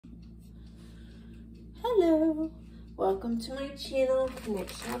Hello, welcome to my channel,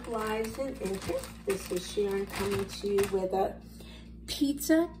 Connection of Lives and Interests. This is Sharon coming to you with a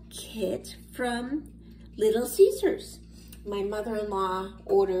pizza kit from Little Caesars. My mother-in-law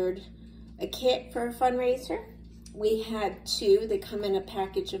ordered a kit for a fundraiser. We had two, they come in a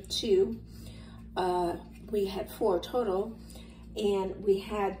package of two. We had 4 total, and we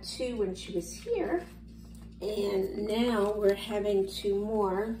had 2 when she was here, and now we're having 2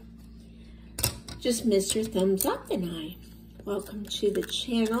 more. Just Mr. Thumbs Up and I. Welcome to the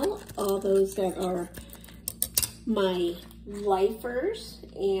channel, all those that are my lifers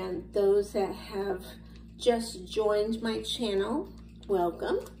and those that have just joined my channel,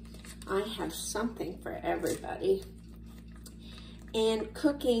 welcome. I have something for everybody. And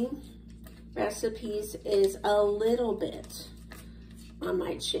cooking recipes is a little bit on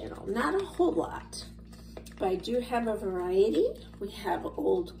my channel, not a whole lot, but I do have a variety. We have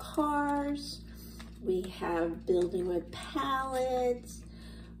old cars, we have building with pallets,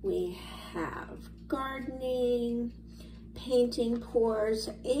 we have gardening, painting pours,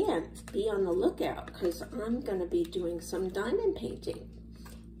 and be on the lookout because I'm gonna be doing some diamond painting.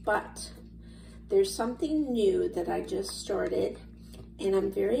 But there's something new that I just started and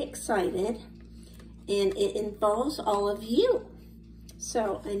I'm very excited, and it involves all of you.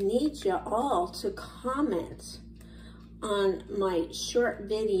 So I need you all to comment on my short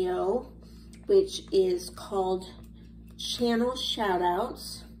video, which is called Channel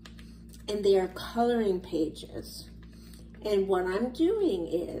Shoutouts, and they are coloring pages. And what I'm doing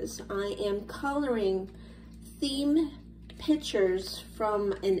is I am coloring theme pictures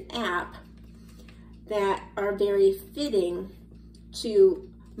from an app that are very fitting to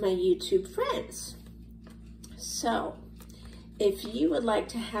my YouTube friends. So if you would like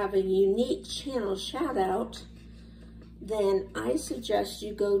to have a unique channel shout out, then I suggest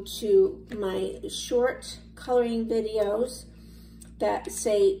you go to my short coloring videos that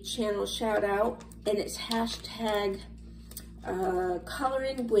say channel shout out, and it's hashtag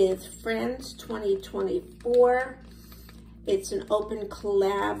coloring with friends 2024. It's an open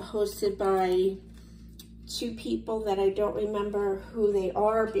collab hosted by 2 people that I don't remember who they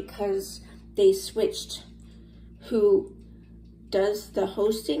are because they switched who does the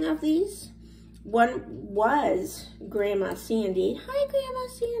hosting of these. One was Grandma Sandy. Hi, Grandma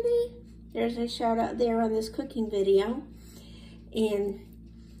Sandy. There's a shout out there on this cooking video. And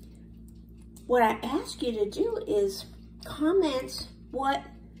what I ask you to do is comment what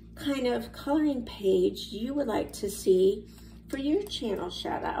kind of coloring page you would like to see for your channel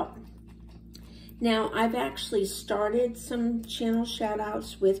shout out. Now, I've actually started some channel shout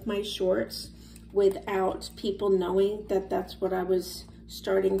outs with my shorts without people knowing that that's what I was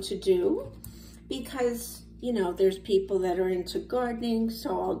starting to do, because, you know, there's people that are into gardening, so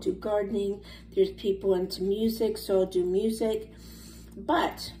I'll do gardening. There's people into music, so I'll do music.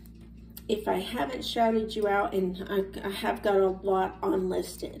 But if I haven't shouted you out, and I have got a lot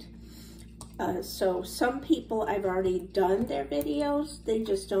unlisted. So some people, I've already done their videos, they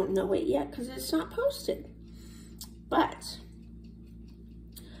just don't know it yet because it's not posted. But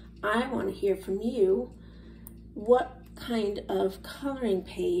I want to hear from you what kind of coloring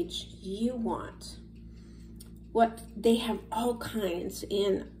page you want. They have all kinds,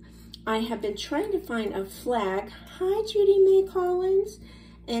 and I have been trying to find a flag. Hi, Judy Mae Collins.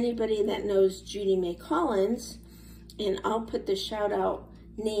 Anybody that knows Judy Mae Collins, and I'll put the shout out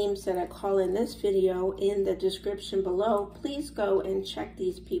names that I call in this video in the description below. Please go and check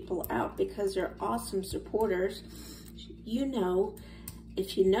these people out because they're awesome supporters. You know,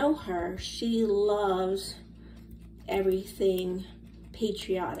 if you know her, she loves everything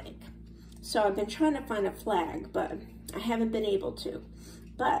patriotic. So I've been trying to find a flag, but I haven't been able to.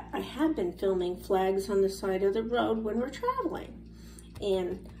 But I have been filming flags on the side of the road when we're traveling.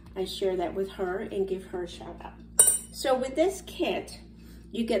 And I share that with her and give her a shout out. So with this kit,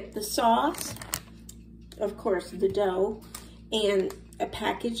 you get the sauce, of course, the dough, and a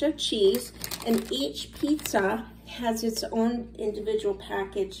package of cheese. And each pizza has its own individual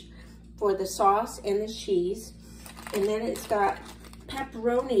package for the sauce and the cheese. And then it's got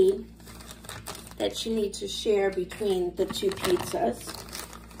pepperoni that you need to share between the 2 pizzas.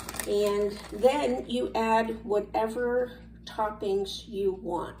 And then you add whatever toppings you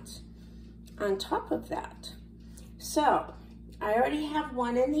want on top of that. So I already have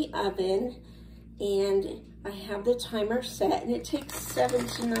one in the oven, and I have the timer set, and it takes 7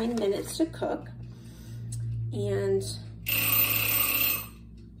 to 9 minutes to cook. And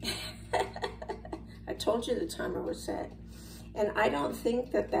I told you the timer was set. And I don't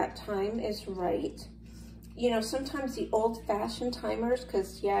think that that time is right. you know, sometimes the old-fashioned timers,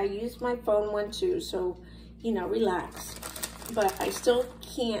 because, yeah, I use my phone one too, so, you know, relax. But I still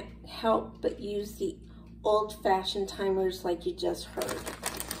can't help but use the old-fashioned timers like you just heard.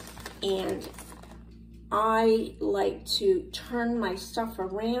 And I like to turn my stuff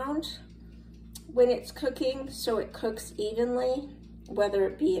around when it's cooking so it cooks evenly, whether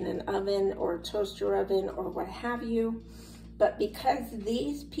it be in an oven or a toaster oven or what have you. But because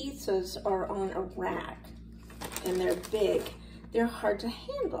these pizzas are on a rack and they're big, they're hard to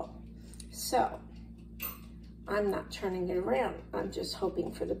handle. So I'm not turning it around. I'm just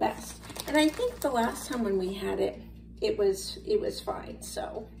hoping for the best. And I think the last time when we had it, it was fine.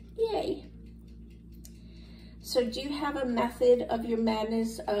 So yay. So do you have a method of your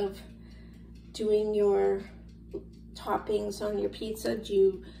madness of doing your toppings on your pizza?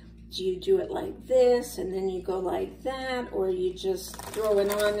 Do you do it like this and then you go like that, or you just throw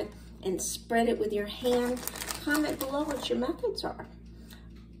it on and spread it with your hand? Comment below what your methods are.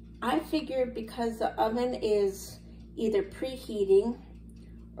 I figured because the oven is either preheating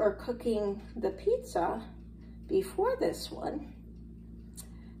or cooking the pizza before this one,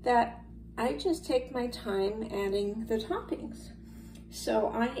 that I just take my time adding the toppings. So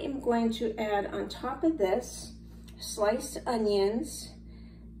I am going to add on top of this sliced onions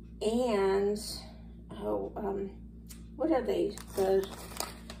and, what are they? The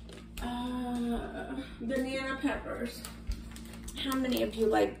banana peppers. How many of you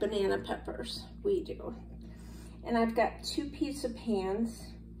like banana peppers? We do. And I've got 2 pizza pans.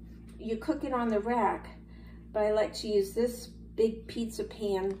 You cook it on the rack, but I like to use this big pizza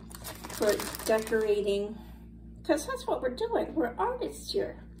pan for decorating, because that's what we're doing. We're artists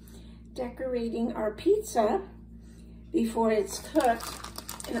here. Decorating our pizza before it's cooked,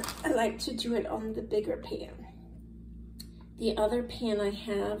 and I like to do it on the bigger pan. The other pan I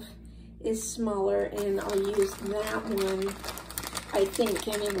have is smaller, and I'll use that one, I think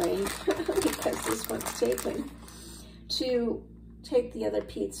anyway, because this one's taken, to take the other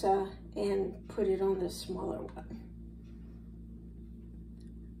pizza and put it on the smaller one.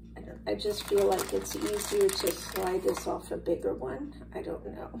 I just feel like it's easier to slide this off a bigger one. I don't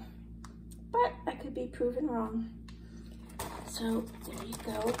know, but I could be proven wrong. So there you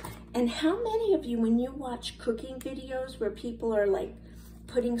go. And how many of you, when you watch cooking videos where people are like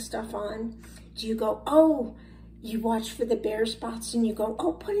putting stuff on, do you go, oh, you watch for the bare spots and you go,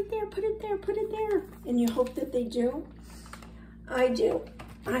 oh, put it there, put it there, put it there, and you hope that they do? I do.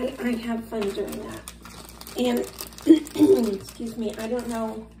 I have fun doing that. And excuse me, I don't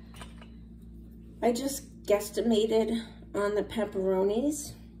know, I just guesstimated on the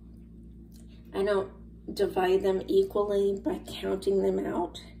pepperonis. I don't divide them equally by counting them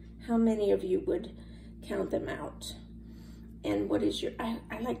out. How many of you would count them out? And what is your, I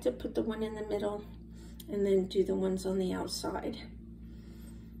like to put the one in the middle and then do the ones on the outside.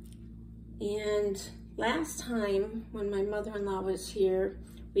 And last time when my mother-in-law was here,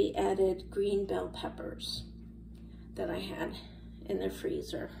 we added green bell peppers that I had in the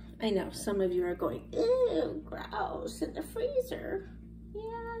freezer. I know some of you are going, ew, gross, in the freezer.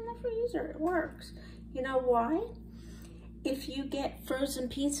 Yeah, in the freezer, it works. You know why? If you get frozen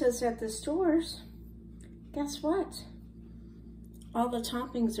pizzas at the stores, guess what? All the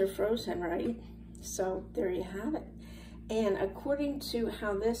toppings are frozen, right? So there you have it. And according to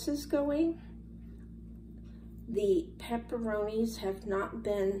how this is going, the pepperonis have not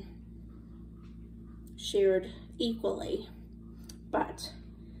been shared equally, but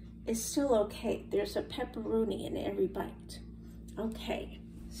it's still okay. There's a pepperoni in every bite. Okay,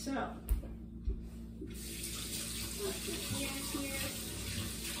 so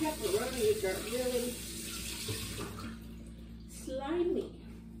pepperonis are really slimy.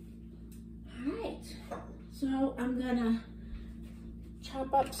 All right, so I'm gonna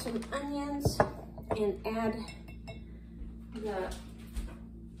chop up some onions and add the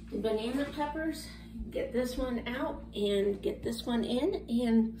banana peppers. Get this one out and get this one in,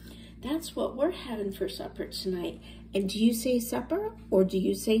 and that's what we're having for supper tonight. And do you say supper or do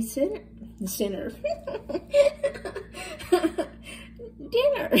you say dinner?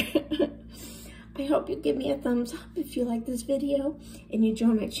 I hope you give me a thumbs up if you like this video and you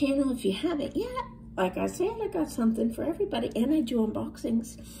join my channel if you haven't yet. Like I said, I got something for everybody, and I do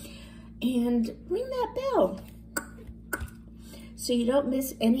unboxings. And ring that bell so you don't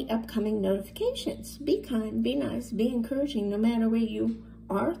miss any upcoming notifications. Be kind, be nice, be encouraging. No matter where you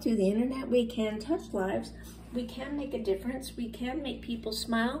are through the internet, we can touch lives. We can make a difference. We can make people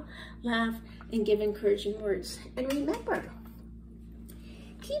smile, laugh, and give encouraging words. And remember,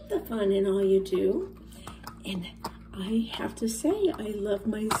 keep the fun in all you do. And I have to say, I love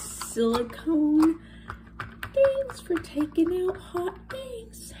my silicone Thanks for taking out hot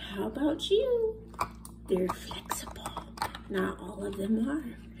things. How about you? They're flexible. Not all of them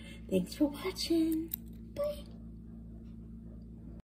are. Thanks for watching. Bye.